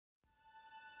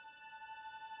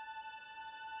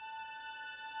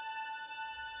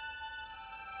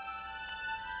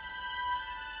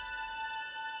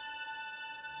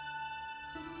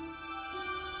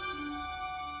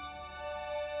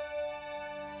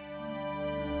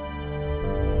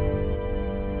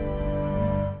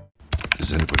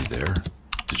there?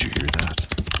 Did you hear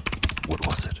that? What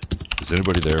was it? Is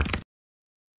anybody there?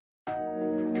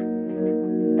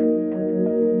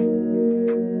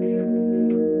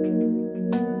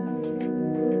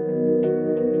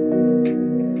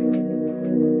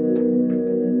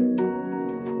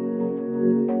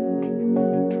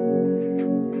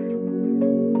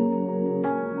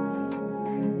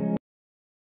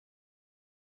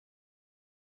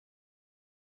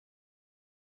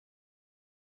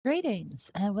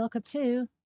 Greetings and welcome to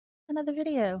another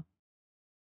video.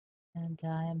 And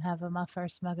I am having my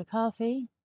first mug of coffee.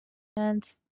 And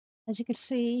as you can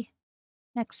see,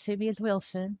 next to me is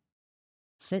Wilson,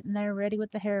 sitting there ready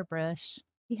with the hairbrush.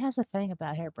 He has a thing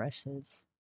about hairbrushes.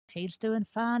 He's doing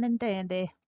fine and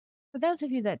dandy. For those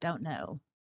of you that don't know,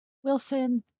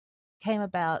 Wilson came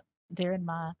about during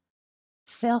my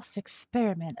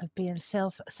self-experiment of being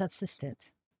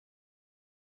self-subsistent.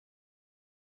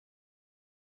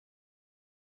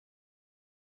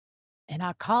 And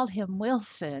I called him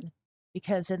Wilson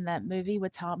because in that movie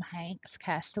with Tom Hanks,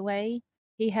 Castaway,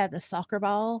 he had the soccer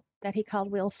ball that he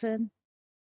called Wilson.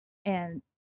 And,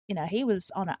 he was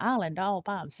on an island all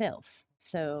by himself.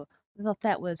 So I thought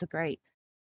that was a great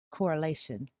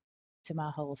correlation to my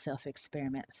whole self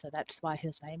experiment. So that's why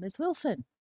his name is Wilson.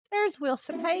 There's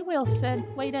Wilson. Hey, Wilson.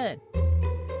 What you doing?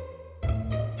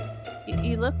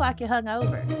 You look like you hung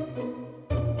over.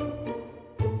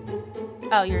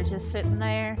 Oh, you're just sitting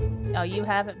there? Oh, you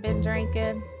haven't been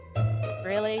drinking?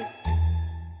 Really?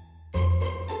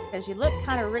 Because you look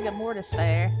kind of rigor mortis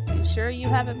there. You sure you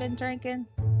haven't been drinking?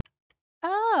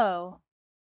 Oh,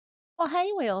 well,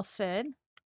 hey, Wilson.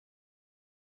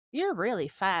 You're really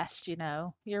fast,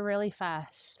 You're really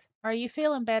fast. Are you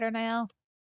feeling better now?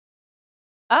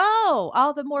 Oh,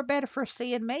 all the more better for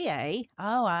seeing me, eh?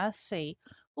 Oh, I see.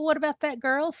 Well, what about that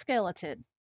girl skeleton?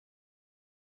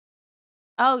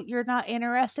 Oh, you're not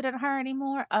interested in her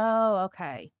anymore? Oh,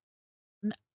 okay.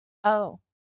 N- Oh,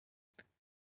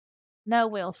 no,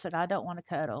 Wilson, I don't want to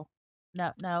cuddle.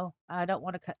 No, no, I don't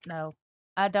want to no.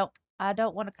 I don't I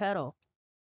don't want to cuddle.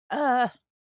 Uh,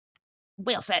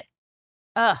 Wilson.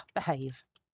 Behave.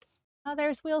 Oh,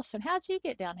 there's Wilson. How'd you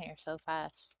get down here so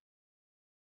fast?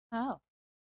 Oh,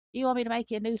 you want me to make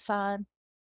you a new sign?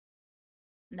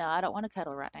 No, I don't want to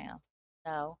cuddle right now.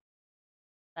 No,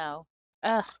 no.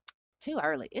 Ugh, too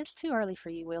early. It's too early for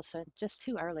you, Wilson. Just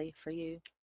too early for you.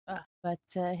 But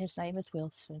his name is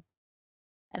Wilson.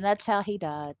 And that's how he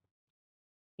died.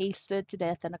 He stood to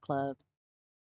death in a club.